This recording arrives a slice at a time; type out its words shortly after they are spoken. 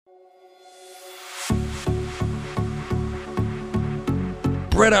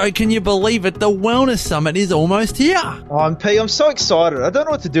Bretto, can you believe it? The Wellness Summit is almost here. Oh, MP, I'm so excited. I don't know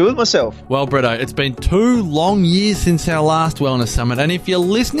what to do with myself. Well, Bretto, it's been 2 long years since our last Wellness Summit, and if you're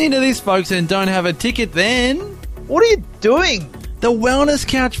listening to this, folks, and don't have a ticket, then... What are you doing? The Wellness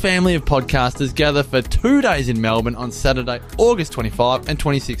Couch family of podcasters gather for 2 days in Melbourne on Saturday, August 25 and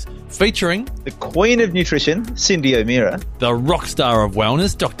 26, featuring... the Queen of Nutrition, Cindy O'Meara. The rock star of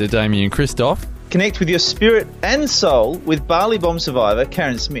wellness, Dr. Damian Kristof. Connect with your spirit and soul with Bali Bomb survivor,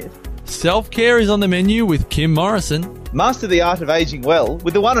 Karen Smith. Self-care is on the menu with Kim Morrison. Master the art of aging well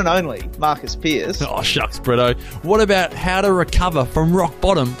with the one and only Marcus Pearce. Oh, shucks, Bretto. What about how to recover from rock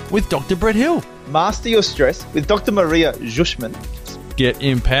bottom with Dr. Brett Hill? Master your stress with Dr. Maria Zushman. Get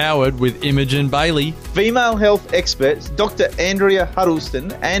empowered with Imogen Bailey. Female health experts Dr. Andrea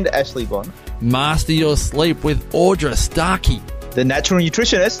Huddleston and Ashley Bond. Master your sleep with Audra Starkey. The natural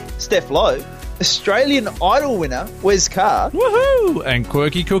nutritionist, Steph Lowe. Australian Idol winner, Wes Carr. Woohoo! And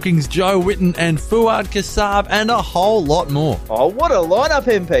Quirky Cooking's Joe Witten and Fuad Kassab and a whole lot more. Oh, what a lineup,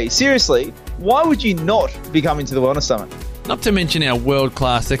 MP. Seriously, why would you not be coming to the Wellness Summit? Not to mention our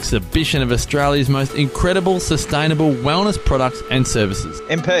world-class exhibition of Australia's most incredible sustainable wellness products and services.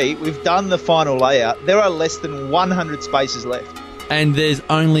 MP, we've done the final layout. There are less than 100 spaces left. And there's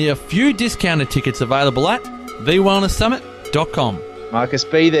only a few discounted tickets available at thewellnesssummit.com. Marcus,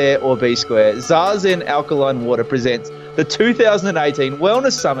 be there or be square. Zazen Alkaline Water presents the 2018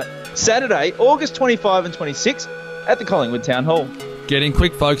 Wellness Summit, Saturday, August 25 and 26 at the Collingwood Town Hall. Get in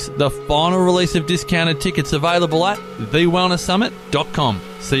quick, folks. The final release of discounted tickets available at thewellnesssummit.com.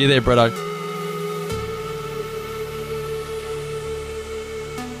 See you there, Bretto.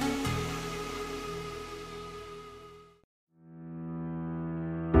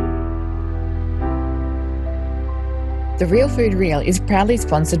 The Real Food Real is proudly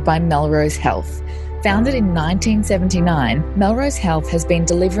sponsored by Melrose Health. Founded in 1979, Melrose Health has been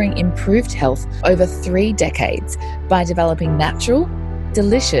delivering improved health over 3 decades by developing natural,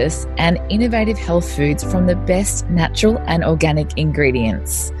 delicious and innovative health foods from the best natural and organic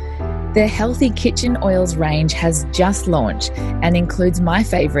ingredients. Their Healthy Kitchen Oils range has just launched and includes my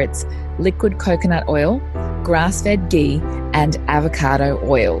favourites, liquid coconut oil, grass-fed ghee and avocado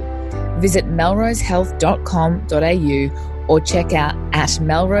oil. Visit melrosehealth.com.au or check out at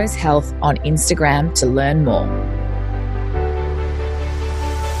Melrose Health on Instagram to learn more.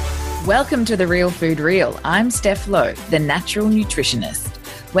 Welcome to The Real Food Real. I'm Steph Lowe, the natural nutritionist.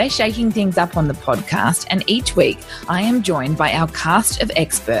 We're shaking things up on the podcast, and each week I am joined by our cast of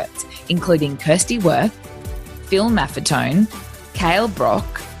experts, including Kirsty Worth, Phil Maffetone, Cale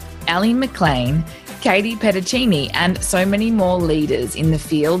Brock, Ali McLean, Katie Petticini, and so many more leaders in the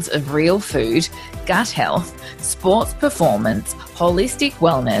fields of real food, gut health, sports performance, holistic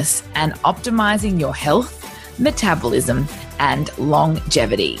wellness, and optimizing your health, metabolism, and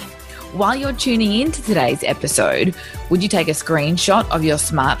longevity. While you're tuning in to today's episode, would you take a screenshot of your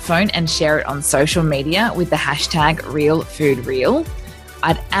smartphone and share it on social media with the hashtag RealFoodReal?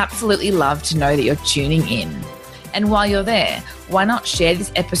 I'd absolutely love to know that you're tuning in. And while you're there, why not share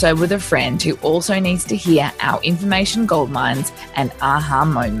this episode with a friend who also needs to hear our information goldmines and aha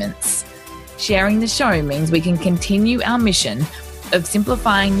moments. Sharing the show means we can continue our mission of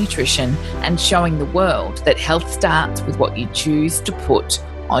simplifying nutrition and showing the world that health starts with what you choose to put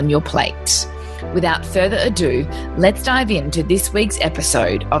on your plate. Without further ado, let's dive into this week's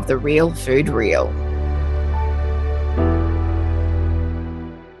episode of The Real Food Real.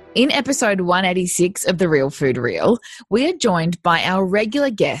 In episode 186 of The Real Food Real, we are joined by our regular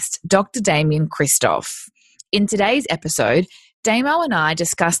guest, Dr. Damian Kristof. In today's episode, Damo and I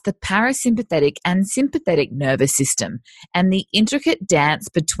discuss the parasympathetic and sympathetic nervous system and the intricate dance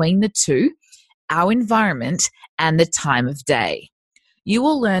between the two, our environment, and the time of day. You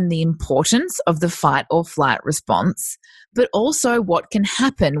will learn the importance of the fight or flight response, but also what can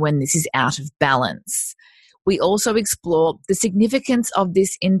happen when this is out of balance. We also explore the significance of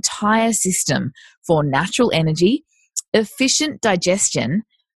this entire system for natural energy, efficient digestion,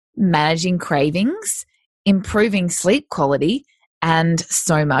 managing cravings, improving sleep quality, and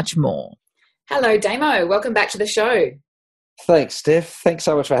so much more. Hello, Damo. Welcome back to the show. Thanks, Steph. Thanks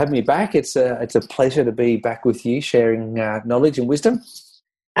so much for having me back. It's a pleasure to be back with you, sharing knowledge and wisdom.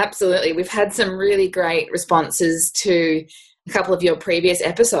 Absolutely. We've had some really great responses to a couple of your previous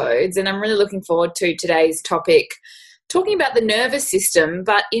episodes, and I'm really looking forward to today's topic, talking about the nervous system,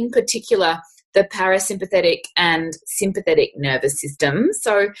 but in particular the parasympathetic and sympathetic nervous system.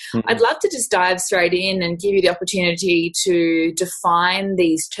 So I'd love to just dive straight in and give you the opportunity to define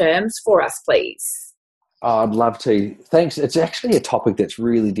these terms for us, please. Oh, I'd love to. Thanks. It's actually a topic that's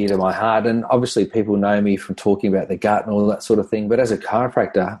really dear to my heart. And obviously people know me from talking about the gut and all that sort of thing. But as a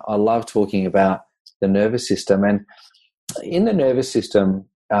chiropractor, I love talking about the nervous system. And in the nervous system,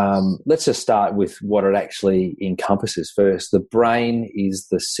 let's just start with what it actually encompasses first. The brain is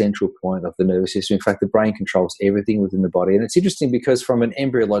the central point of the nervous system. In fact, the brain controls everything within the body. And it's interesting because from an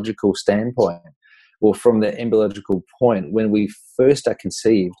embryological standpoint, or from the embryological point, when we first are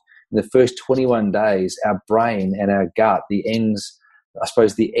conceived, in the first 21 days, our brain and our gut, the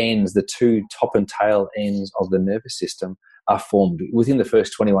two top and tail ends of the nervous system are formed within the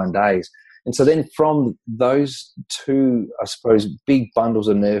first 21 days. And so then from those two, big bundles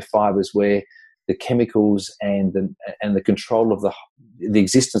of nerve fibers where the chemicals and the control of the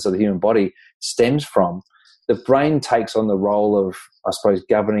existence of the human body stems from, the brain takes on the role of,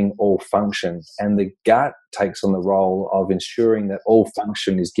 governing all function, and the gut takes on the role of ensuring that all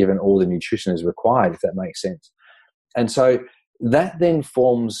function is given all the nutrition is required, if that makes sense. And so that then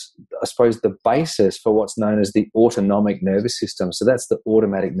forms, the basis for what's known as the autonomic nervous system. So that's the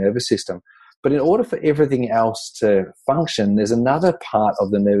automatic nervous system. But in order for everything else to function, there's another part of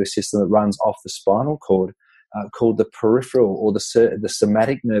the nervous system that runs off the spinal cord called the peripheral or the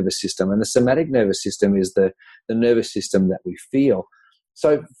somatic nervous system. And the somatic nervous system is the nervous system that we feel.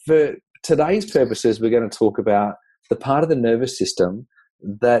 So for today's purposes, we're going to talk about the part of the nervous system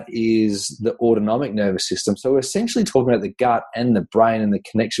that is the autonomic nervous system. So we're essentially talking about the gut and the brain and the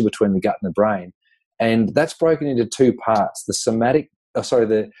connection between the gut and the brain. And that's broken into two parts, the sympathetic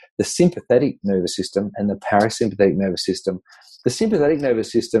nervous system and the parasympathetic nervous system. The sympathetic nervous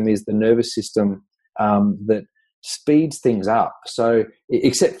system is the nervous system that speeds things up. So,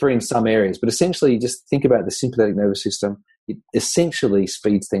 except for in some areas, but essentially just think about the sympathetic nervous system. It essentially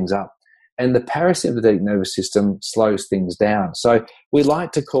speeds things up. And the parasympathetic nervous system slows things down. So we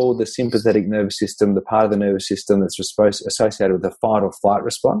like to call the sympathetic nervous system the part of the nervous system that's associated with the fight or flight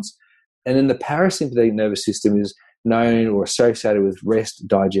response. And then the parasympathetic nervous system is known or associated with rest,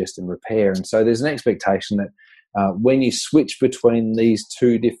 digest, and repair. And so there's an expectation that when you switch between these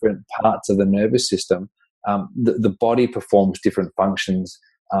two different parts of the nervous system, the body performs different functions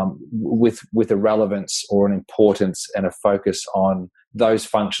with a relevance or an importance and a focus on those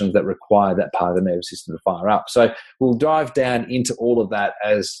functions that require that part of the nervous system to fire up. So we'll dive down into all of that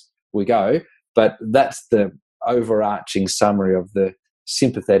as we go, but that's the overarching summary of the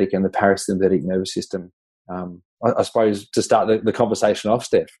sympathetic and the parasympathetic nervous system. I suppose to start the conversation off,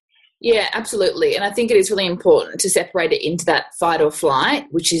 Steph. Yeah, absolutely. And I think it is really important to separate it into that fight or flight,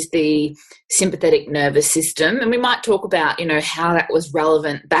 which is the sympathetic nervous system. And we might talk about, how that was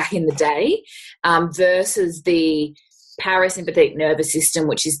relevant back in the day versus the parasympathetic nervous system,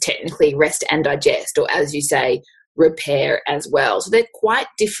 which is technically rest and digest, or as you say, repair as well. So they're quite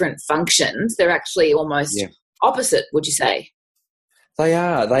different functions. They're actually almost opposite, would you say? They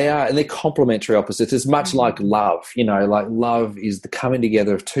are, and they're complementary opposites. It's much like love, like love is the coming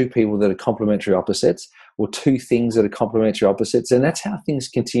together of two people that are complementary opposites, or two things that are complementary opposites, and that's how things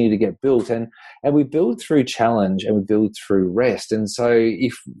continue to get built. And we build through challenge and we build through rest. And so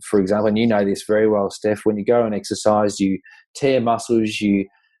if, for example, and you know this very well, Steph, when you go and exercise, you tear muscles, you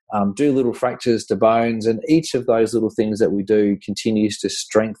do little fractures to bones, and each of those little things that we do continues to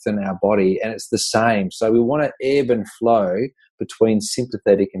strengthen our body, and it's the same. So we want to ebb and flow between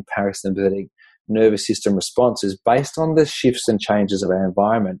sympathetic and parasympathetic nervous system responses based on the shifts and changes of our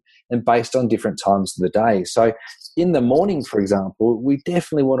environment and based on different times of the day. So in the morning, for example, we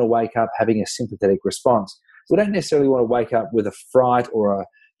definitely want to wake up having a sympathetic response. We don't necessarily want to wake up with a fright or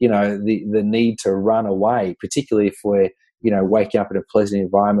the need to run away, particularly if we're waking up in a pleasant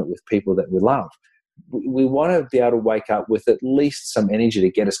environment with people that we love. We want to be able to wake up with at least some energy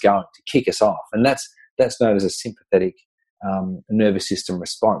to get us going, to kick us off. And that's known as a sympathetic nervous system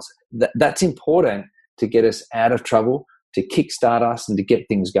response. That's important to get us out of trouble, to kickstart us and to get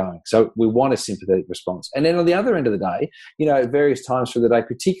things going. So we want a sympathetic response. And then on the other end of the day, at various times through the day,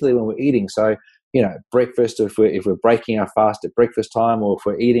 particularly when we're eating, so breakfast, if we're breaking our fast at breakfast time, or if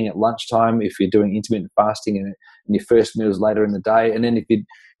we're eating at lunchtime, if you're doing intermittent fasting and your first meal is later in the day, and then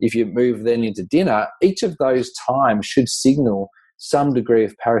if you move then into dinner, each of those times should signal some degree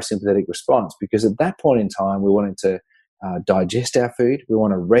of parasympathetic response, because at that point in time, we wanted to digest our food, we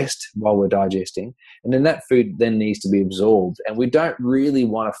want to rest while we're digesting, and then that food then needs to be absorbed. And we don't really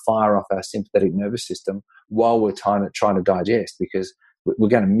want to fire off our sympathetic nervous system while we're trying to digest, because we're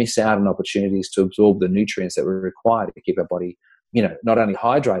going to miss out on opportunities to absorb the nutrients that we require to keep our body, not only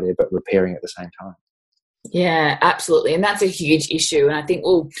hydrated, but repairing at the same time. Yeah, absolutely. And that's a huge issue. And I think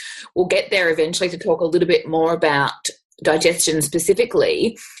we'll get there eventually to talk a little bit more about digestion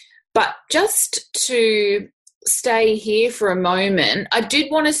specifically. But just to stay here for a moment, I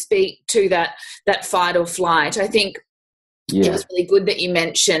did want to speak to that fight or flight. I think it was really good that you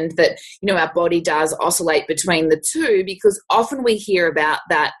mentioned that, our body does oscillate between the two, because often we hear about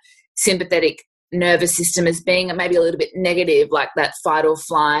that sympathetic nervous system as being maybe a little bit negative, like that fight or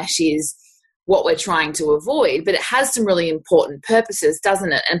flight is what we're trying to avoid, but it has some really important purposes,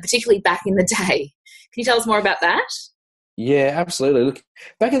 doesn't it? And particularly back in the day. Can you tell us more about that? Yeah, absolutely. Look,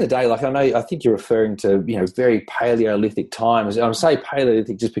 back in the day, I think you're referring to, very Paleolithic times. I say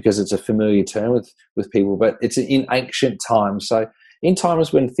Paleolithic just because it's a familiar term with people, but it's in ancient times. So in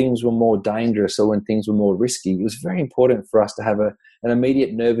times when things were more dangerous or when things were more risky, it was very important for us to have an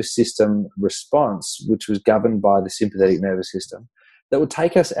immediate nervous system response, which was governed by the sympathetic nervous system, that would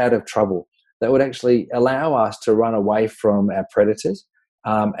take us out of trouble, that would actually allow us to run away from our predators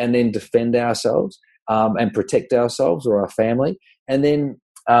and then defend ourselves. And protect ourselves or our family, and then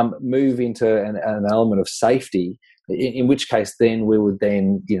move into an element of safety, in which case then we would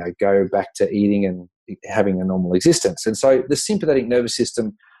then, go back to eating and having a normal existence. And so the sympathetic nervous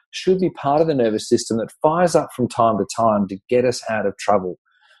system should be part of the nervous system that fires up from time to time to get us out of trouble.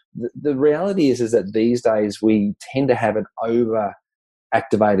 The reality is that these days we tend to have an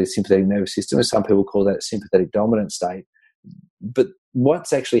overactivated sympathetic nervous system, as some people call that a sympathetic dominant state. But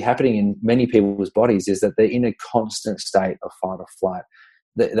what's actually happening in many people's bodies is that they're in a constant state of fight or flight.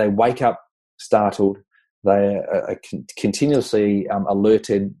 They wake up startled. They are continuously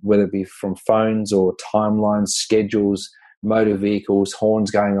alerted, whether it be from phones or timelines, schedules, motor vehicles, horns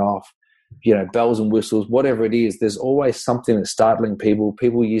going off, bells and whistles, whatever it is. There's always something that's startling people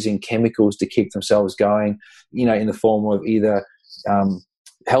using chemicals to keep themselves going, in the form of either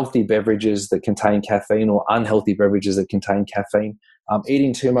healthy beverages that contain caffeine or unhealthy beverages that contain caffeine,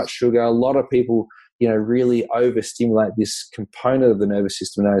 eating too much sugar. A lot of people, really overstimulate this component of the nervous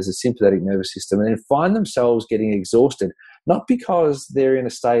system known as the sympathetic nervous system, and then find themselves getting exhausted, not because they're in a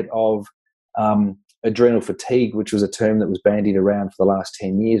state of adrenal fatigue, which was a term that was bandied around for the last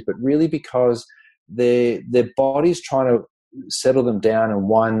 10 years, but really because their body's trying to settle them down and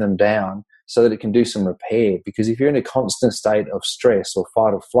wind them down so that it can do some repair. Because if you're in a constant state of stress or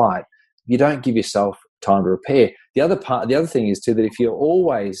fight or flight, you don't give yourself time to repair. The other thing is too, that if you're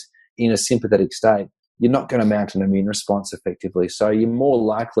always in a sympathetic state, you're not going to mount an immune response effectively. So you're more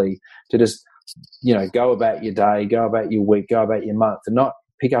likely to just, go about your day, go about your week, go about your month, and not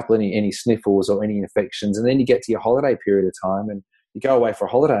pick up any sniffles or any infections. And then you get to your holiday period of time, and you go away for a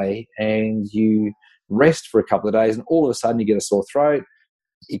holiday and you rest for a couple of days, and all of a sudden you get a sore throat.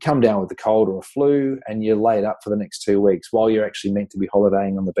 You come down with a cold or a flu, and you're laid up for the next 2 weeks while you're actually meant to be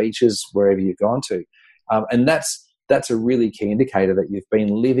holidaying on the beaches, wherever you've gone to. And that's a really key indicator that you've been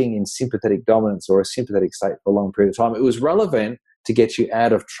living in sympathetic dominance or a sympathetic state for a long period of time. It was relevant to get you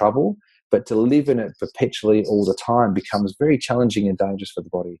out of trouble, but to live in it perpetually all the time becomes very challenging and dangerous for the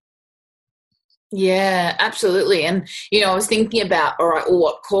body. Yeah, absolutely. And, I was thinking about, all right, well,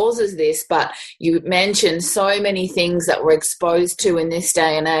 what causes this? But you mentioned so many things that we're exposed to in this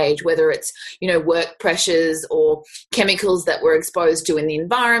day and age, whether it's, work pressures or chemicals that we're exposed to in the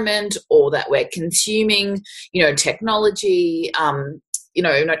environment, or that we're consuming, technology,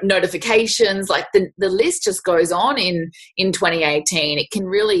 notifications, like the list just goes on in 2018. It can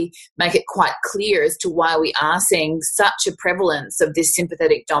really make it quite clear as to why we are seeing such a prevalence of this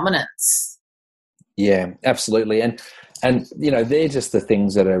sympathetic dominance. Yeah, absolutely. And they're just the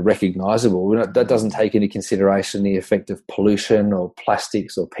things that are recognisable. That doesn't take into consideration the effect of pollution or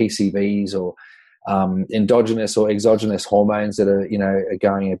plastics or PCBs or endogenous or exogenous hormones that are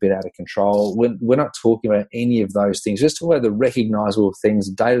going a bit out of control. We're not talking about any of those things. Just talking about the recognisable things: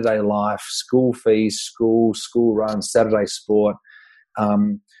 day-to-day life, school fees, school runs, Saturday sport,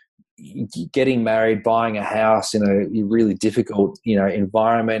 getting married, buying a house in a really difficult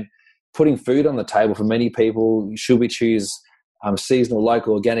environment. Putting food on the table for many people. Should we choose seasonal,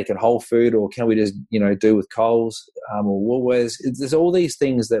 local, organic and whole food, or can we just, do with Coles or Woolworths? There's all these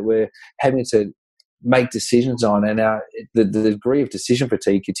things that we're having to make decisions on, and the degree of decision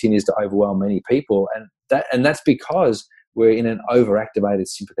fatigue continues to overwhelm many people, and that's because we're in an overactivated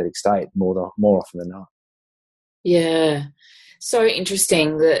sympathetic state more often than not. Yeah. So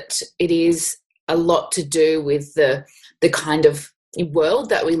interesting that it is a lot to do with the kind of world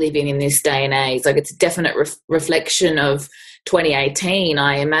that we live in this day and age. Like, it's a definite reflection of 2018.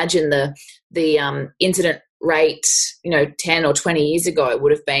 I imagine the incident rate, 10 or 20 years ago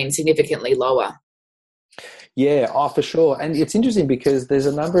would have been significantly lower. Yeah, for sure. And it's interesting because there's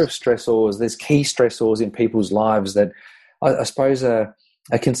a number of stressors. There's key stressors in people's lives that I suppose are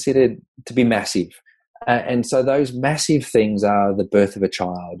considered to be massive. And so those massive things are the birth of a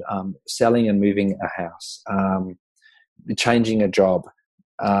child, selling and moving a house, changing a job,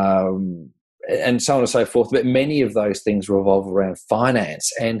 and so on and so forth. But many of those things revolve around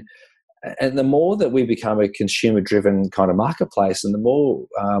finance. And the more that we become a consumer-driven kind of marketplace, and the more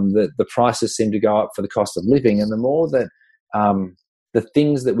that the prices seem to go up for the cost of living, and the more that the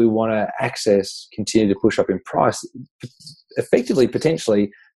things that we want to access continue to push up in price, effectively,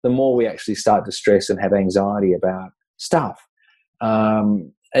 potentially, the more we actually start to stress and have anxiety about stuff.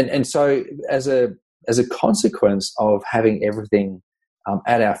 And so as a consequence of having everything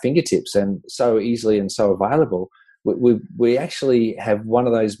at our fingertips and so easily and so available, we actually have one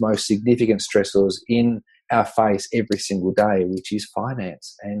of those most significant stressors in our face every single day, which is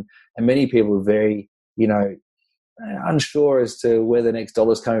finance. And many people are very, unsure as to where the next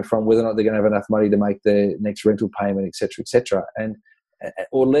dollar's coming from, whether or not they're going to have enough money to make the next rental payment, et cetera, and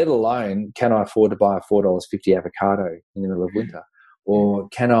or let alone, can I afford to buy a $4.50 avocado in the middle of winter? Or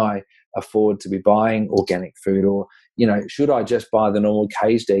can I afford to be buying organic food? Or, should I just buy the normal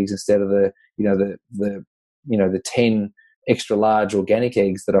caged eggs instead of the 10 extra large organic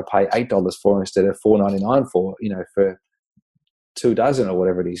eggs that I pay $8 for instead of $4.99 for, for 2 dozen or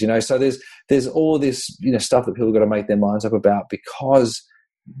whatever it is, So there's all this, stuff that people got to make their minds up about, because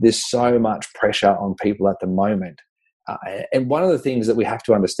there's so much pressure on people at the moment. And one of the things that we have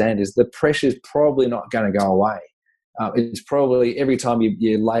to understand is the pressure is probably not going to go away. It's probably every time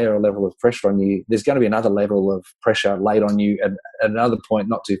you layer a level of pressure on you, there's going to be another level of pressure laid on you at another point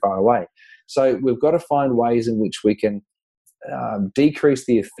not too far away. So we've got to find ways in which we can decrease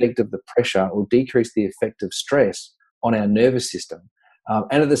the effect of the pressure or decrease the effect of stress on our nervous system.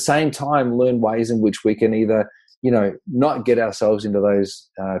 And at the same time, learn ways in which we can either, not get ourselves into those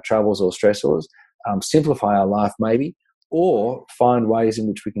troubles or stressors, simplify our life maybe, or find ways in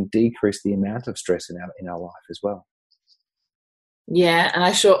which we can decrease the amount of stress in our life as well. Yeah, and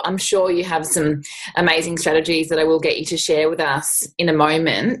I'm sure you have some amazing strategies that I will get you to share with us in a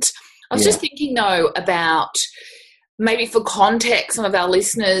moment. I was just thinking, though, about maybe for context, some of our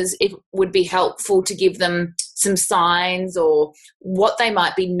listeners, it would be helpful to give them some signs or what they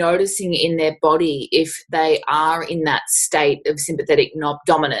might be noticing in their body if they are in that state of sympathetic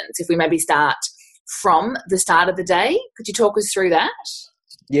dominance. If we maybe start from the start of the day, could you talk us through that?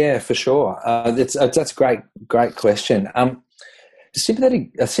 Yeah, for sure. That's a great question. A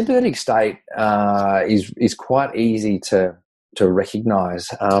sympathetic state is quite easy to recognise.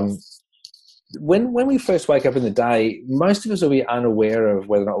 When we first wake up in the day, most of us will be unaware of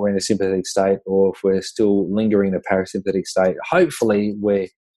whether or not we're in a sympathetic state or if we're still lingering in a parasympathetic state. Hopefully, we're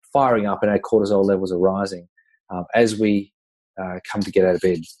firing up and our cortisol levels are rising as we come to get out of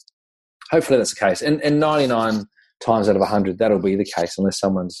bed. Hopefully that's the case. And 99 times out of 100, that'll be the case unless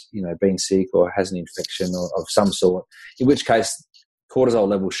someone's been sick or has an infection of some sort, in which case cortisol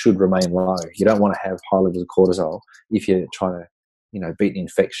levels should remain low. You don't want to have high levels of cortisol if you're trying to beat an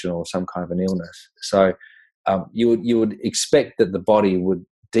infection or some kind of an illness. So you would expect that the body would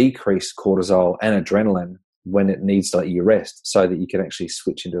decrease cortisol and adrenaline when it needs to let you rest so that you can actually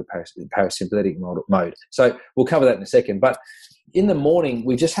switch into a parasympathetic mode. So we'll cover that in a second. But in the morning,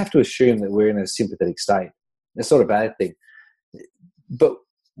 we just have to assume that we're in a sympathetic state. It's not a bad thing. But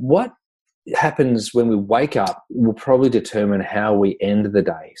what happens when we wake up will probably determine how we end the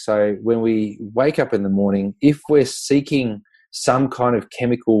day. So when we wake up in the morning, if we're seeking some kind of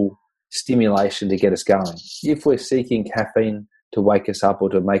chemical stimulation to get us going, if we're seeking caffeine to wake us up or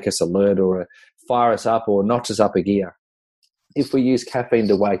to make us alert or fire us up or notch us up a gear, if we use caffeine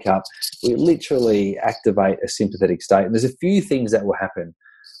to wake up, we literally activate a sympathetic state. And there's a few things that will happen.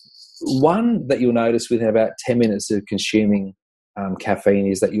 One that you'll notice within about 10 minutes of consuming caffeine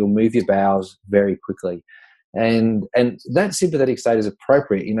is that you'll move your bowels very quickly. And that sympathetic state is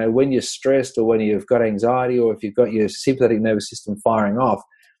appropriate. When you're stressed or when you've got anxiety or if you've got your sympathetic nervous system firing off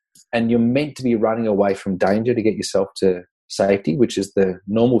and you're meant to be running away from danger to get yourself to safety, which is the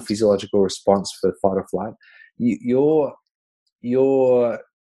normal physiological response for fight or flight, your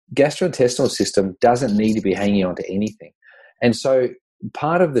gastrointestinal system doesn't need to be hanging on to anything. And so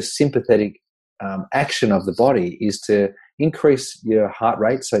part of the sympathetic action of the body is to increase your heart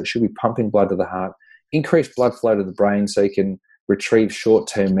rate, so it should be pumping blood to the heart, increase blood flow to the brain so you can retrieve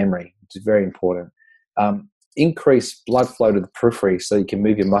short-term memory, which is very important. Increase blood flow to the periphery so you can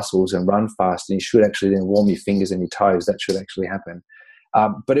move your muscles and run fast, and you should actually then warm your fingers and your toes. That should actually happen.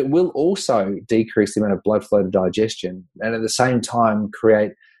 But it will also decrease the amount of blood flow to digestion and at the same time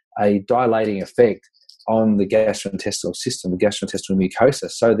create a dilating effect on the gastrointestinal system, the gastrointestinal mucosa,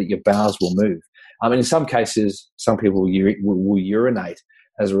 so that your bowels will move. In some cases, some people will urinate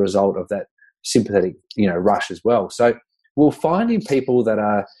as a result of that sympathetic, rush as well. So we'll find in people that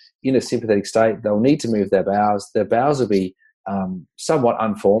are in a sympathetic state, they'll need to move their bowels. Their bowels will be somewhat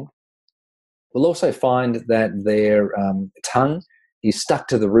unformed. We'll also find that their tongue is stuck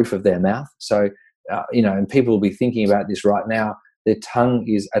to the roof of their mouth. So, and people will be thinking about this right now. Their tongue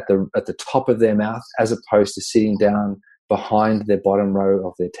is at the top of their mouth as opposed to sitting down behind their bottom row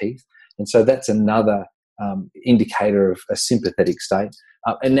of their teeth. And so that's another indicator of a sympathetic state.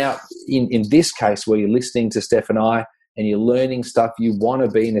 And now in this case where you're listening to Steph and I and you're learning stuff, you want to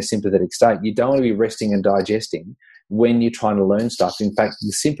be in a sympathetic state. You don't want to be resting and digesting when you're trying to learn stuff. In fact,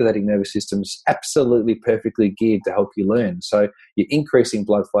 the sympathetic nervous system is absolutely perfectly geared to help you learn. So you're increasing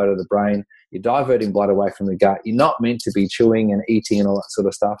blood flow to the brain, you're diverting blood away from the gut. You're not meant to be chewing and eating and all that sort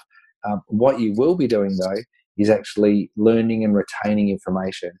of stuff. What you will be doing, though, is actually learning and retaining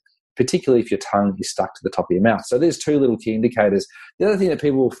information, particularly if your tongue is stuck to the top of your mouth. So there's two little key indicators. The other thing that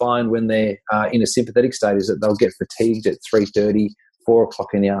people will find when they're in a sympathetic state is that they'll get fatigued at 3:30, 4 o'clock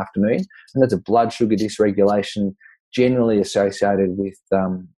in the afternoon, and that's a blood sugar dysregulation generally associated with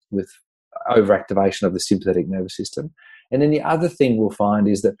overactivation of the sympathetic nervous system. And then the other thing we'll find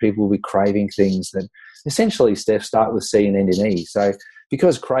is that people will be craving things that essentially, Steph, start with C and end in E. So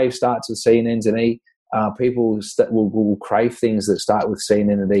because crave starts with C and ends in E, people will crave things that start with C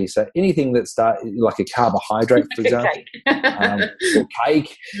and end in E. So anything that starts like a carbohydrate, for example, or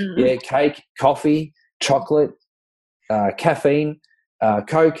cake, cake, coffee, chocolate, caffeine,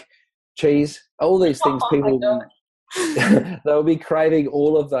 Coke, cheese, all these things they'll be craving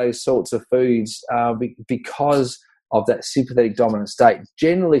all of those sorts of foods because of that sympathetic dominant state.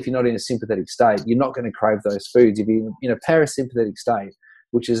 Generally, if you're not in a sympathetic state, you're not going to crave those foods. If you're in a parasympathetic state,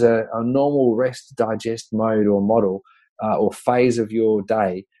 which is a normal rest, digest mode or model or phase of your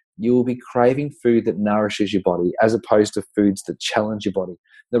day, you will be craving food that nourishes your body as opposed to foods that challenge your body.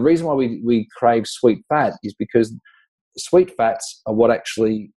 The reason why we crave sweet fat is because sweet fats are what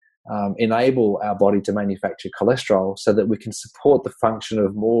actually enable our body to manufacture cholesterol so that we can support the function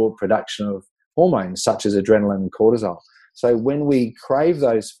of more production of hormones such as adrenaline and cortisol. So when we crave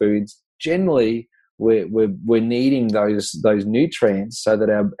those foods, generally we're needing those nutrients so that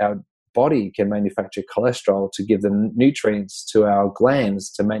our body can manufacture cholesterol to give the nutrients to our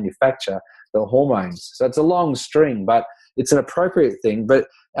glands to manufacture the hormones. So it's a long string, but it's an appropriate thing. But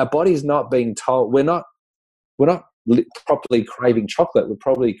our body's not being told, we're not properly craving chocolate. We're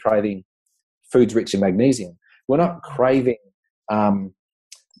probably craving foods rich in magnesium. We're not craving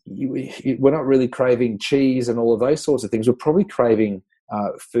we're not really craving cheese and all of those sorts of things. We're probably craving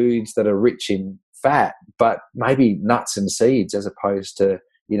foods that are rich in fat, but maybe nuts and seeds as opposed to,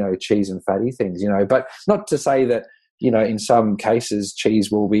 cheese and fatty things, But not to say that, in some cases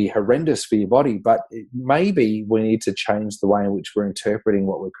cheese will be horrendous for your body, but maybe we need to change the way in which we're interpreting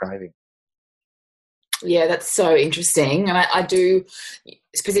what we're craving. Yeah, that's so interesting. And I do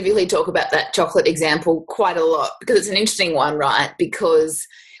specifically talk about that chocolate example quite a lot because it's an interesting one, right? Because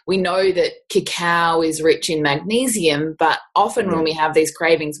we know that cacao is rich in magnesium, but often when we have these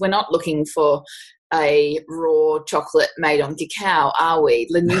cravings, we're not looking for a raw chocolate made on cacao, are we?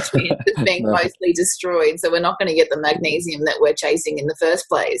 The nutrients are being mostly destroyed, so we're not going to get the magnesium that we're chasing in the first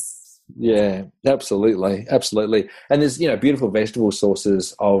place. Yeah, absolutely. And there's beautiful vegetable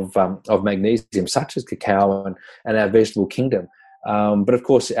sources of magnesium, such as cacao and our vegetable kingdom. But of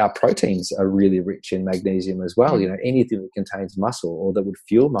course, our proteins are really rich in magnesium as well. Anything that contains muscle or that would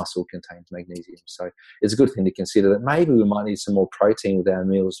fuel muscle contains magnesium. So it's a good thing to consider that maybe we might need some more protein with our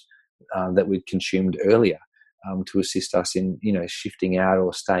meals that we'd consumed earlier to assist us in shifting out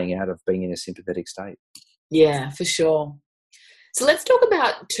or staying out of being in a sympathetic state. Yeah, for sure. So let's talk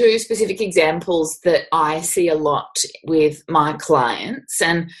about two specific examples that I see a lot with my clients.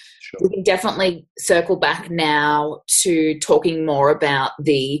 And we can definitely circle back now to talking more about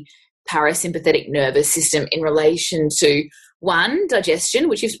the parasympathetic nervous system in relation to, one, digestion,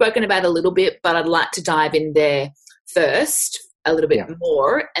 which you've spoken about a little bit, but I'd like to dive in there first a little bit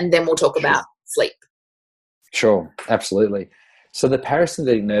more, and then we'll talk about sleep. Sure, absolutely. So the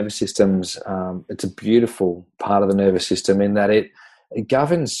parasympathetic nervous system's it's a beautiful part of the nervous system in that it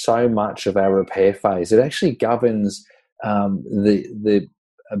governs so much of our repair phase. It actually governs the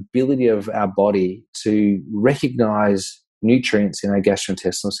ability of our body to recognize nutrients in our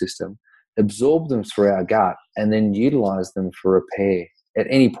gastrointestinal system, absorb them through our gut, and then utilize them for repair at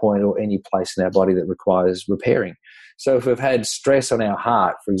any point or any place in our body that requires repairing. So if we've had stress on our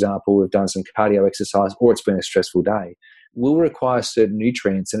heart, for example, we've done some cardio exercise, or it's been a stressful day, we'll require certain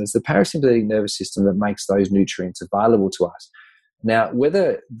nutrients, and it's the parasympathetic nervous system that makes those nutrients available to us. Now,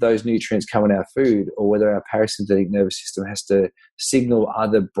 whether those nutrients come in our food or whether our parasympathetic nervous system has to signal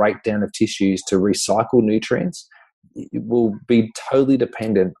other breakdown of tissues to recycle nutrients, it will be totally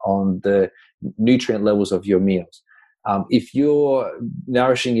dependent on the nutrient levels of your meals. If you're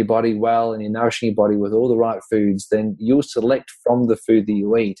nourishing your body well and you're nourishing your body with all the right foods, then you'll select from the food that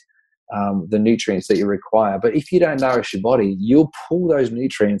you eat the nutrients that you require. But if you don't nourish your body, you'll pull those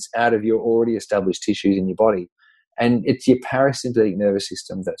nutrients out of your already established tissues in your body. And it's your parasympathetic nervous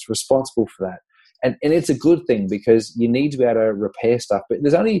system that's responsible for that. And it's a good thing because you need to be able to repair stuff. But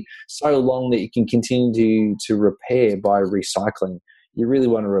there's only so long that you can continue to repair by recycling. You really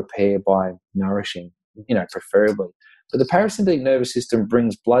want to repair by nourishing, preferably. But the parasympathetic nervous system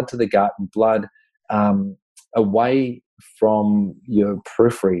brings blood to the gut and blood away from your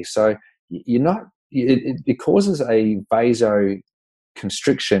periphery. So it causes a vasoconstriction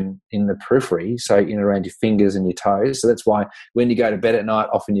in the periphery, so in around your fingers and your toes. So that's why when you go to bed at night,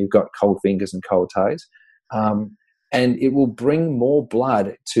 often you've got cold fingers and cold toes. And it will bring more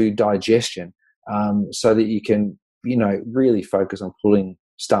blood to digestion so that you can, really focus on pulling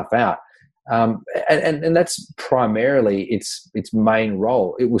stuff out. And that's primarily its main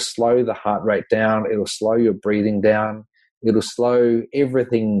role. It will slow the heart rate down. It will slow your breathing down. It will slow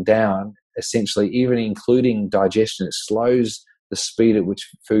everything down, essentially, even including digestion. It slows the speed at which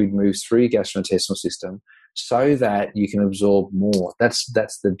food moves through your gastrointestinal system so that you can absorb more. That's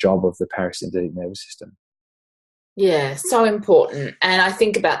the job of the parasympathetic nervous system. Yeah, so important. And I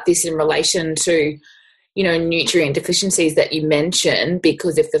think about this in relation to, nutrient deficiencies that you mentioned,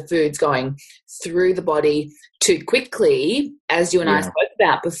 because if the food's going through the body too quickly, as you and I spoke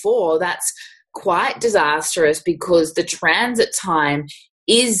about before, that's quite disastrous because the transit time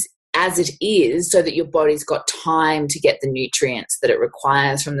is as it is so that your body's got time to get the nutrients that it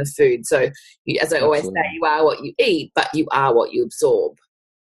requires from the food. So, as I always say, you are what you eat, but you are what you absorb.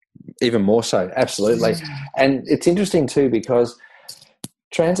 Even more so, absolutely. And it's interesting too because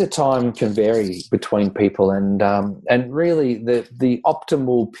transit time can vary between people, and really the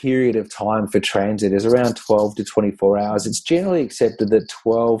optimal period of time for transit is around 12 to 24 hours. It's generally accepted that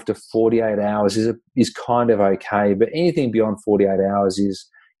 12 to 48 hours is kind of okay, but anything beyond 48 hours is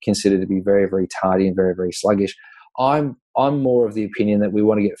considered to be very, very tardy and very, very sluggish. I'm more of the opinion that we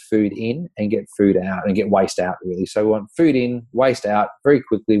want to get food in and get food out and get waste out, really. So we want food in, waste out very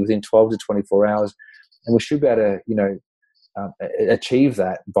quickly within 12 to 24 hours, and we should be able to, achieve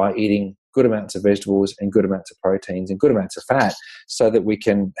that by eating good amounts of vegetables and good amounts of proteins and good amounts of fat so that we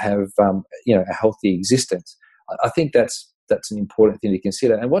can have, a healthy existence. I think that's an important thing to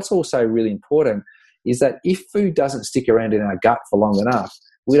consider. And what's also really important is that if food doesn't stick around in our gut for long enough,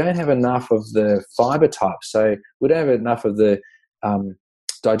 we don't have enough of the fiber types. So we don't have enough of the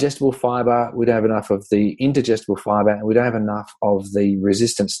digestible fiber, we don't have enough of the indigestible fiber, and we don't have enough of the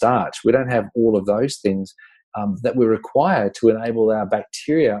resistant starch. We don't have all of those things that we require to enable our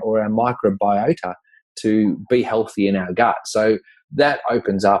bacteria or our microbiota to be healthy in our gut. So that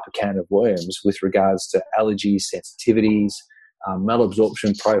opens up a can of worms with regards to allergies, sensitivities,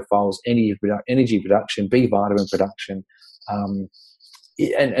 malabsorption profiles, energy production, B vitamin production,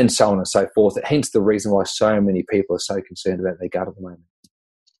 and so on and so forth. Hence the reason why so many people are so concerned about their gut at the moment.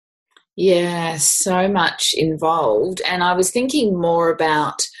 Yeah, so much involved. And I was thinking more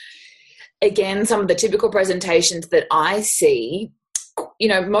about, again, some of the typical presentations that I see.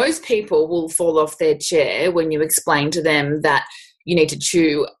 Most people will fall off their chair when you explain to them that you need to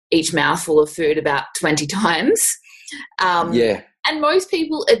chew each mouthful of food about 20 times. And most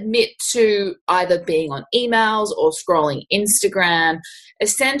people admit to either being on emails or scrolling Instagram,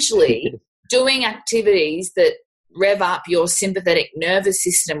 essentially doing activities that rev up your sympathetic nervous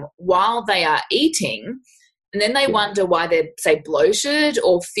system while they are eating. And then they wonder why they're, say, bloated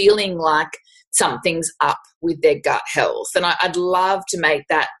or feeling like something's up with their gut health. And I'd love to make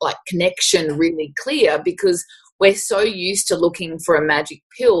that connection really clear, because we're so used to looking for a magic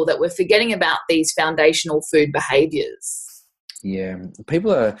pill that we're forgetting about these foundational food behaviors. Yeah,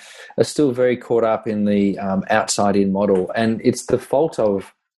 people are still very caught up in the outside-in model, and it's the fault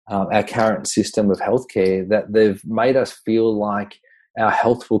of our current system of healthcare that they've made us feel like our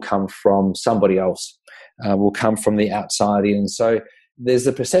health will come from somebody else, will come from the outside in. So there's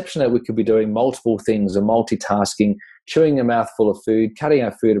the perception that we could be doing multiple things or multitasking, chewing a mouthful of food, cutting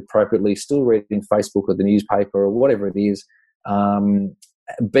our food appropriately, still reading Facebook or the newspaper or whatever it is,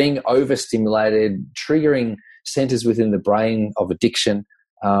 being overstimulated, triggering centers within the brain of addiction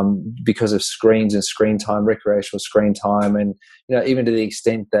because of screens and screen time, recreational screen time, and even to the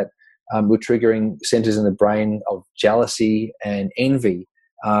extent that we're triggering centers in the brain of jealousy and envy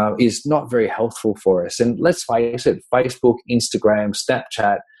is not very healthful for us. And let's face it, Facebook, Instagram,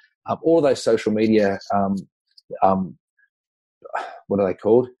 Snapchat, all those social media, what are they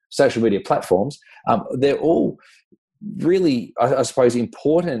called? Social media platforms. They're all really, I suppose,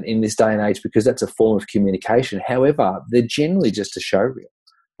 important in this day and age because that's a form of communication. However, they're generally just a show reel.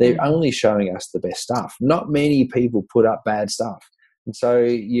 They're only showing us the best stuff. Not many people put up bad stuff. And so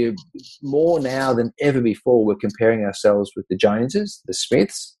you more now than ever before, we're comparing ourselves with the Joneses, the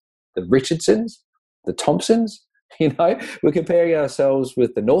Smiths, the Richardsons, the Thompsons. We're comparing ourselves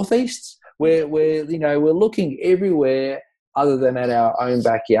with the Northeasts. We're looking everywhere other than at our own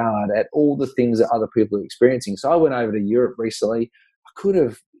backyard at all the things that other people are experiencing. So I went over to Europe recently. I could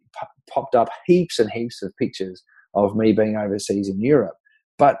have popped up heaps and heaps of pictures of me being overseas in Europe.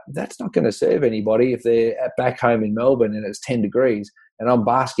 But that's not going to serve anybody if they're back home in Melbourne and it's 10 degrees and I'm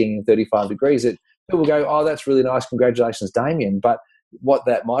basking in 35 degrees. People go, oh, that's really nice. Congratulations, Damian. But what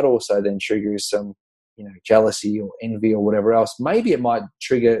that might also then trigger is some, jealousy or envy or whatever else. Maybe it might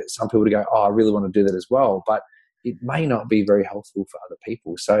trigger some people to go, oh, I really want to do that as well. But it may not be very helpful for other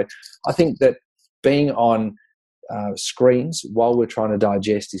people. So I think that being on screens while we're trying to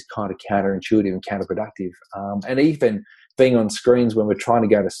digest is kind of counterintuitive and counterproductive. And even being on screens when we're trying to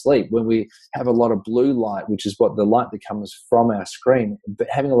go to sleep, when we have a lot of blue light, which is what the light that comes from our screen, but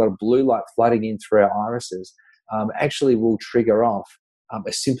having a lot of blue light flooding in through our irises actually will trigger off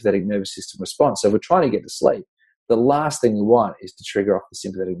a sympathetic nervous system response. So if we're trying to get to sleep, the last thing we want is to trigger off the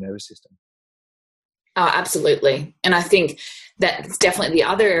sympathetic nervous system. Oh, absolutely. And I think that's definitely the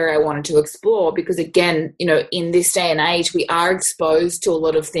other area I wanted to explore because, again, in this day and age, we are exposed to a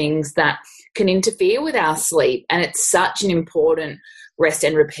lot of things that can interfere with our sleep. And it's such an important rest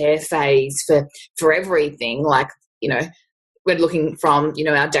and repair phase for everything. Like, we're looking from,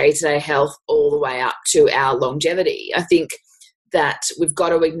 our day-to-day health all the way up to our longevity. I think that we've got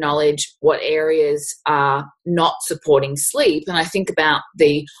to acknowledge what areas are not supporting sleep. And I think about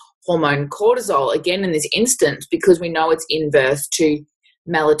the hormone cortisol, again, in this instance, because we know it's inverse to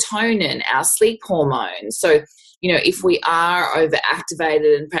melatonin, our sleep hormone. So, if we are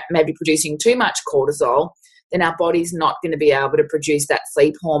overactivated and maybe producing too much cortisol, then our body's not going to be able to produce that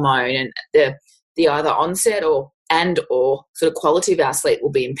sleep hormone, and the either onset or sort of quality of our sleep will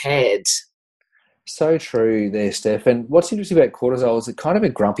be impaired. So true there, Steph. And what's interesting about cortisol is it's kind of a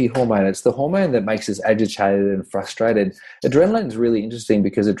grumpy hormone. It's the hormone that makes us agitated and frustrated. Adrenaline is really interesting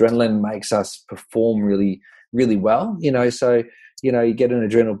because adrenaline makes us perform really, really well. So, you get an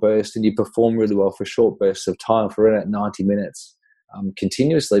adrenal burst and you perform really well for short bursts of time for around 90 minutes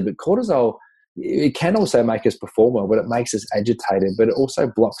continuously. But cortisol, it can also make us perform well, but it makes us agitated, but it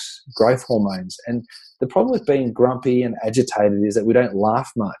also blocks growth hormones. And the problem with being grumpy and agitated is that we don't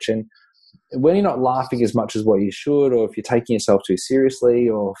laugh much. And when you're not laughing as much as what you should, or if you're taking yourself too seriously,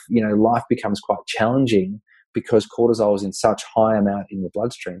 or life becomes quite challenging because cortisol is in such high amount in your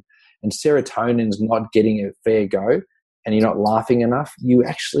bloodstream and serotonin's not getting a fair go and you're not laughing enough, you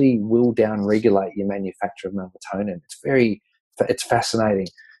actually will down-regulate your manufacture of melatonin. It's fascinating.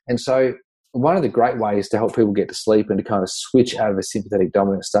 And so one of the great ways to help people get to sleep and to kind of switch out of a sympathetic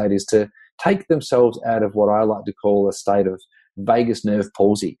dominant state is to take themselves out of what I like to call a state of vagus nerve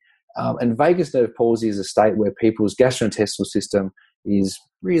palsy. And vagus nerve palsy is a state where people's gastrointestinal system is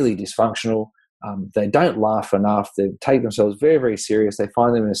really dysfunctional. They don't laugh enough. They take themselves very, very serious. They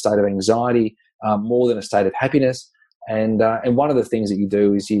find them in a state of anxiety more than a state of happiness. And one of the things that you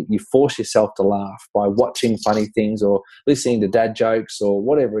do is you force yourself to laugh by watching funny things or listening to dad jokes or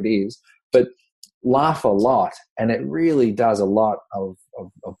whatever it is. But laugh a lot, and it really does a lot of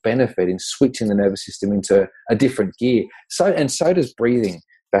benefit in switching the nervous system into a different gear. So does breathing.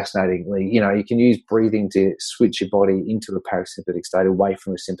 Fascinatingly, you can use breathing to switch your body into a parasympathetic state away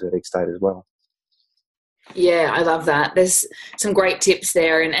from a sympathetic state as well. Yeah, I love that. There's some great tips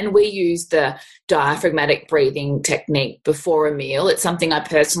there. And we use the diaphragmatic breathing technique before a meal. It's something I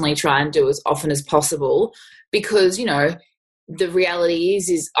personally try and do as often as possible because, the reality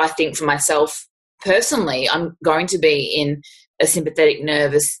is I think for myself personally, I'm going to be in a sympathetic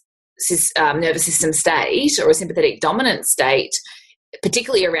nervous system state or a sympathetic dominant state,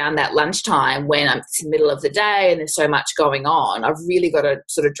 particularly around that lunchtime when I'm in the middle of the day and there's so much going on. I've really got to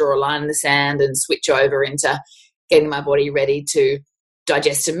sort of draw a line in the sand and switch over into getting my body ready to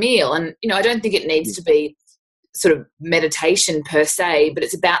digest a meal. And, I don't think it needs to be sort of meditation per se, but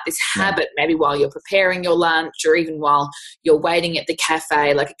it's about this habit maybe while you're preparing your lunch or even while you're waiting at the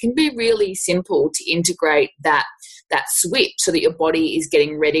cafe. Like, it can be really simple to integrate that switch so that your body is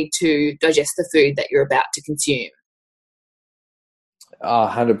getting ready to digest the food that you're about to consume.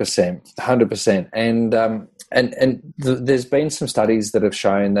 100%. And There's been some studies that have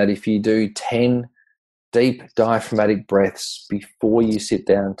shown that if you do 10 deep diaphragmatic breaths before you sit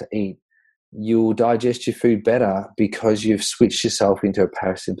down to eat, you'll digest your food better because you've switched yourself into a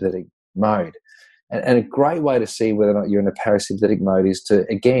parasympathetic mode. And a great way to see whether or not you're in a parasympathetic mode is to,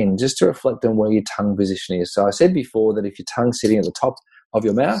 again, just to reflect on where your tongue position is. So I said before that if your tongue's sitting at the top of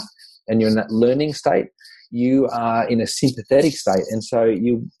your mouth and you're in that learning state, you are in a sympathetic state. And so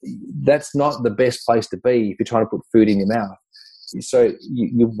that's not the best place to be if you're trying to put food in your mouth. So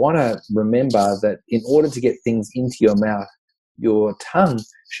you want to remember that in order to get things into your mouth, your tongue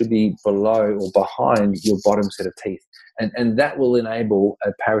should be below or behind your bottom set of teeth. And that will enable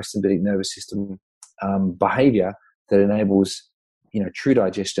a parasympathetic nervous system behavior that enables, true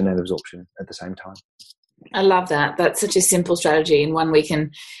digestion and absorption at the same time. I love that. That's such a simple strategy, and one we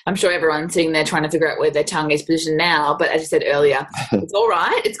can, I'm sure everyone's sitting there trying to figure out where their tongue is positioned now, but as you said earlier, it's all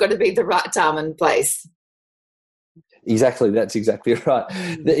right. It's got to be the right time and place. Exactly. That's exactly right.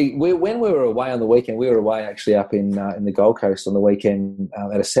 When we were away on the weekend, we were away actually up in the Gold Coast on the weekend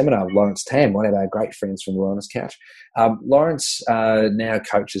at a seminar of Lawrence Tam, one of our great friends from the Wellness Couch. Lawrence now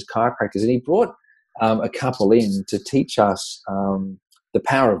coaches chiropractors, and he brought a couple in to teach us the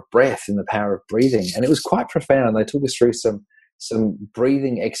power of breath and the power of breathing. And it was quite profound. They took us through some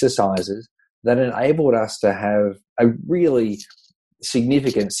breathing exercises that enabled us to have a really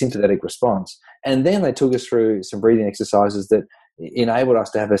significant sympathetic response. And then they took us through some breathing exercises that enabled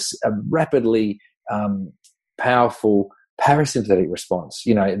us to have a rapidly powerful parasympathetic response,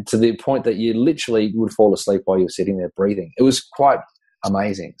 to the point that you literally would fall asleep while you're sitting there breathing. It was quite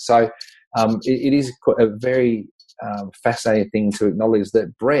amazing. So it is a very fascinating thing to acknowledge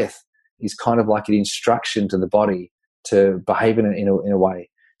that breath is kind of like an instruction to the body to behave in a way.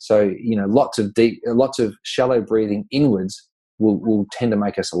 So, lots of shallow breathing inwards will tend to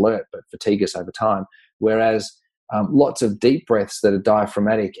make us alert but fatigue us over time, whereas lots of deep breaths that are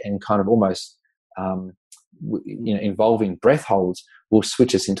diaphragmatic and kind of almost involving breath holds will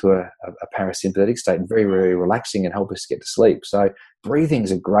switch us into a parasympathetic state, and very, very relaxing, and help us get to sleep. So breathing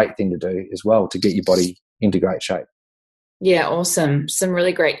is a great thing to do as well to get your body into great shape. Yeah, awesome. Some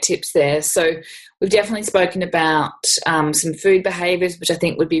really great tips there. So we've definitely spoken about some food behaviors, which I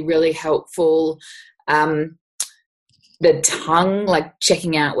think would be really helpful. The tongue, like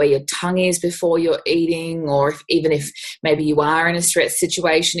checking out where your tongue is before you're eating, or even if maybe you are in a stress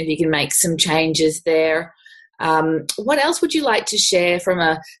situation, if you can make some changes there. What else would you like to share from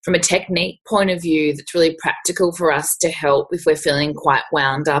a technique point of view that's really practical for us to help if we're feeling quite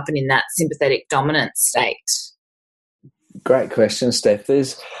wound up and in that sympathetic dominant state? Great question, Steph.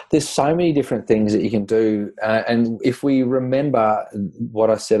 There's so many different things that you can do. And if we remember what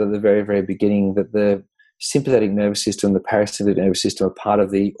I said at the very, very beginning, that the sympathetic nervous system, the parasympathetic nervous system are part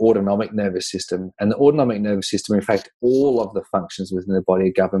of the autonomic nervous system. And the autonomic nervous system, in fact, all of the functions within the body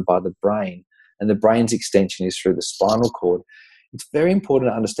are governed by the brain. And the brain's extension is through the spinal cord. It's very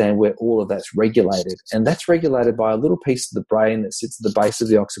important to understand where all of that's regulated. And that's regulated by a little piece of the brain that sits at the base of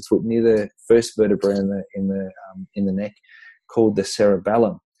the occiput near the first vertebra in the neck, called the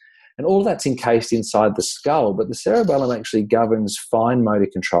cerebellum. And all that's encased inside the skull, but the cerebellum actually governs fine motor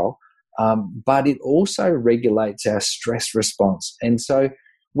control, but it also regulates our stress response. And so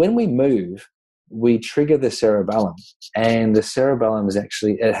when we move, we trigger the cerebellum, and the cerebellum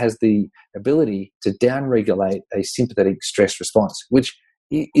it has the ability to downregulate a sympathetic stress response, which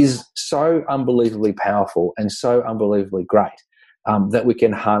is so unbelievably powerful and so unbelievably great that we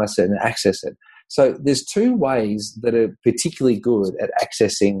can harness it and access it. So there's two ways that are particularly good at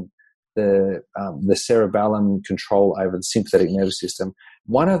accessing the cerebellum control over the sympathetic nervous system.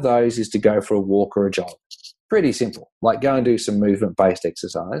 One of those is to go for a walk or a jog. Pretty simple, like go and do some movement-based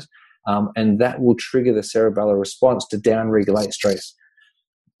exercise. And that will trigger the cerebellar response to downregulate stress.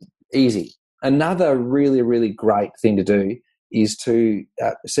 Easy. Another really, really great thing to do is to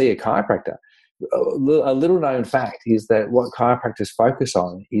see a chiropractor. A little known fact is that what chiropractors focus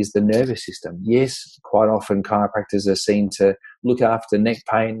on is the nervous system. Yes, quite often chiropractors are seen to look after neck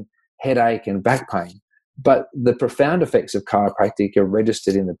pain, headache, and back pain, but the profound effects of chiropractic are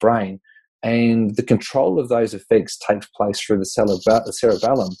registered in the brain, and the control of those effects takes place through the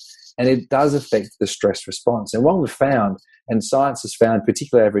cerebellum. And it does affect the stress response. And what we've found, and science has found,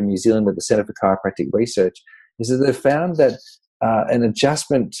 particularly over in New Zealand at the Centre for Chiropractic Research, is that they've found that an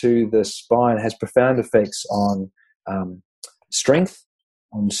adjustment to the spine has profound effects on strength,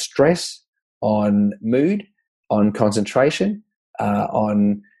 on stress, on mood, on concentration,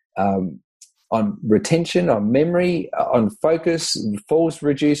 on on retention, on memory, on focus, falls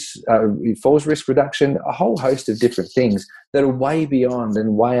risk reduction, a whole host of different things that are way beyond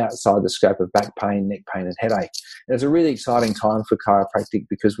and way outside the scope of back pain, neck pain, and headache. And it's a really exciting time for chiropractic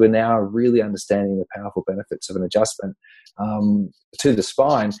because we're now really understanding the powerful benefits of an adjustment to the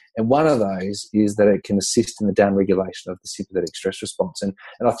spine. And one of those is that it can assist in the downregulation of the sympathetic stress response. And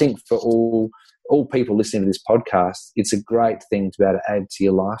I think for all people listening to this podcast, it's a great thing to be able to add to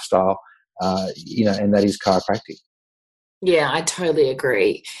your lifestyle, and that is chiropractic. Yeah, I totally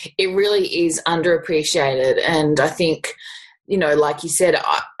agree. It really is underappreciated. And I think, like you said,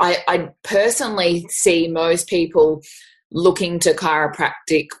 I personally see most people looking to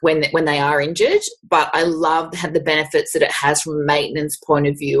chiropractic when they are injured, but I love the benefits that it has from a maintenance point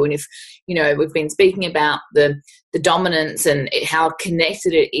of view. And if, we've been speaking about the dominance and how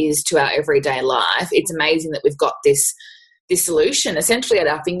connected it is to our everyday life, it's amazing that we've got this solution essentially at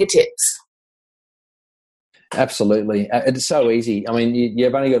our fingertips. Absolutely. It's so easy. I mean,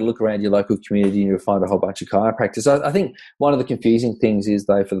 you've only got to look around your local community and you'll find a whole bunch of chiropractors. I think one of the confusing things is,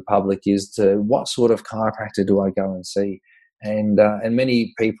 though, for the public is to what sort of chiropractor do I go and see? And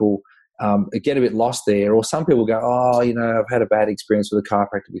many people get a bit lost there, or some people go, I've had a bad experience with a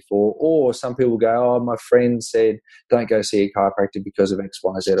chiropractor before, or some people go, my friend said don't go see a chiropractor because of X,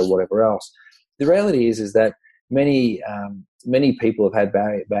 Y, Z or whatever else. The reality is that many people have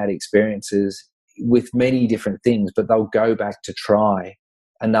had bad experiences with many different things, but they'll go back to try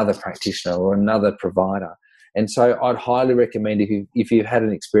another practitioner or another provider. And so I'd highly recommend if you've had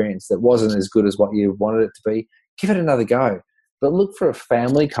an experience that wasn't as good as what you wanted it to be, give it another go. But look for a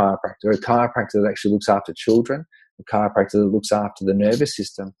family chiropractor, a chiropractor that actually looks after children, a chiropractor that looks after the nervous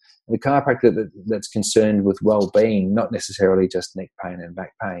system, and a chiropractor that's concerned with well-being, not necessarily just neck pain and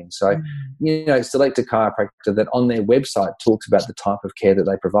back pain. So, select a chiropractor that on their website talks about the type of care that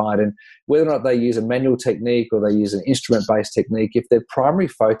they provide, and whether or not they use a manual technique or they use an instrument-based technique. If their primary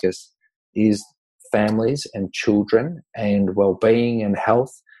focus is families and children and well-being and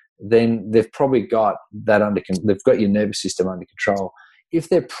health, then they've probably got that they've got your nervous system under control. If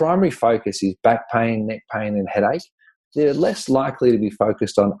their primary focus is back pain, neck pain, and headache, they're less likely to be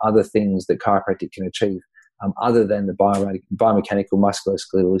focused on other things that chiropractic can achieve, other than the biomechanical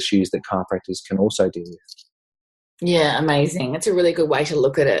musculoskeletal issues that chiropractors can also deal with. Yeah, amazing. It's a really good way to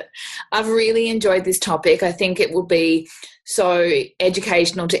look at it. I've really enjoyed this topic. I think it will be so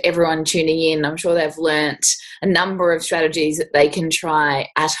educational to everyone tuning in. I'm sure they've learnt a number of strategies that they can try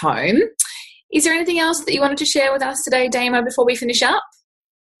at home. Is there anything else that you wanted to share with us today, Damo, before we finish up?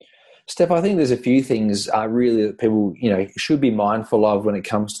 Steph, I think there's a few things really that people, should be mindful of when it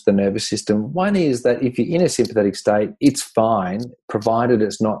comes to the nervous system. One is that if you're in a sympathetic state, it's fine, provided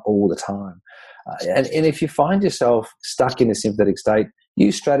it's not all the time. And if you find yourself stuck in a sympathetic state,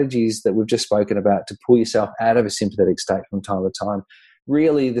 use strategies that we've just spoken about to pull yourself out of a sympathetic state from time to time.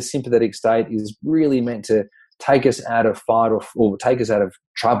 Really, the sympathetic state is really meant to take us out of fight or take us out of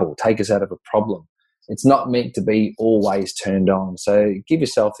trouble, take us out of a problem. It's not meant to be always turned on. So give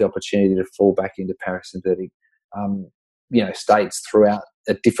yourself the opportunity to fall back into parasympathetic, states throughout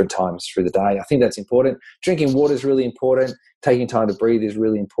at different times through the day. I think that's important. Drinking water is really important. Taking time to breathe is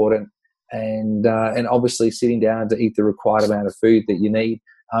really important. And obviously sitting down to eat the required amount of food that you need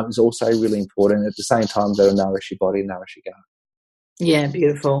is also really important. At the same time, that'll nourish your body and nourish your gut. Yeah,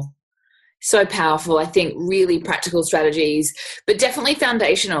 beautiful. So powerful. I think really practical strategies, but definitely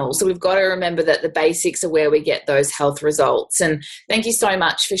foundational. So we've got to remember that the basics are where we get those health results. And thank you so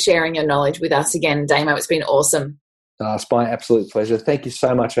much for sharing your knowledge with us again, Damo. It's been awesome. It's my absolute pleasure. Thank you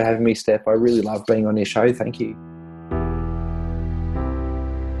so much for having me, Steph. I really love being on your show. Thank you.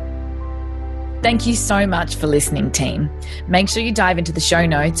 Thank you so much for listening, team. Make sure you dive into the show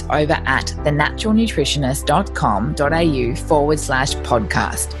notes over at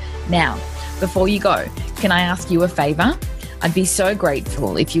thenaturalnutritionist.com.au/podcast. Now, before you go, can I ask you a favor? I'd be so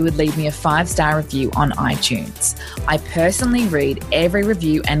grateful if you would leave me a 5-star review on iTunes. I personally read every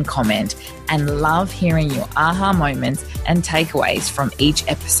review and comment and love hearing your aha moments and takeaways from each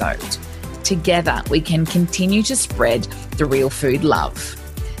episode. Together, we can continue to spread the real food love.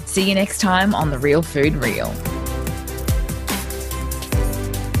 See you next time on The Real Food Real.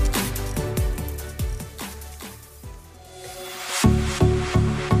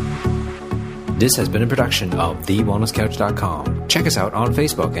 This has been a production of TheWellnessCouch.com. Check us out on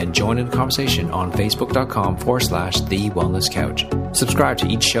Facebook and join in the conversation on Facebook.com/TheWellnessCouch. Subscribe to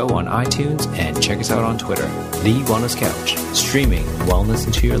each show on iTunes and check us out on Twitter. The Wellness Couch, streaming wellness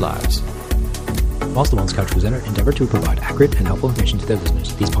into your lives. Whilst the Wellness Couch presenter endeavor to provide accurate and helpful information to their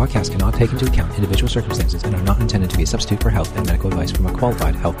listeners, these podcasts cannot take into account individual circumstances and are not intended to be a substitute for health and medical advice from a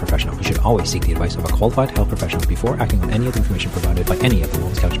qualified health professional. You should always seek the advice of a qualified health professional before acting on any of the information provided by any of the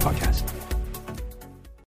Wellness Couch podcasts.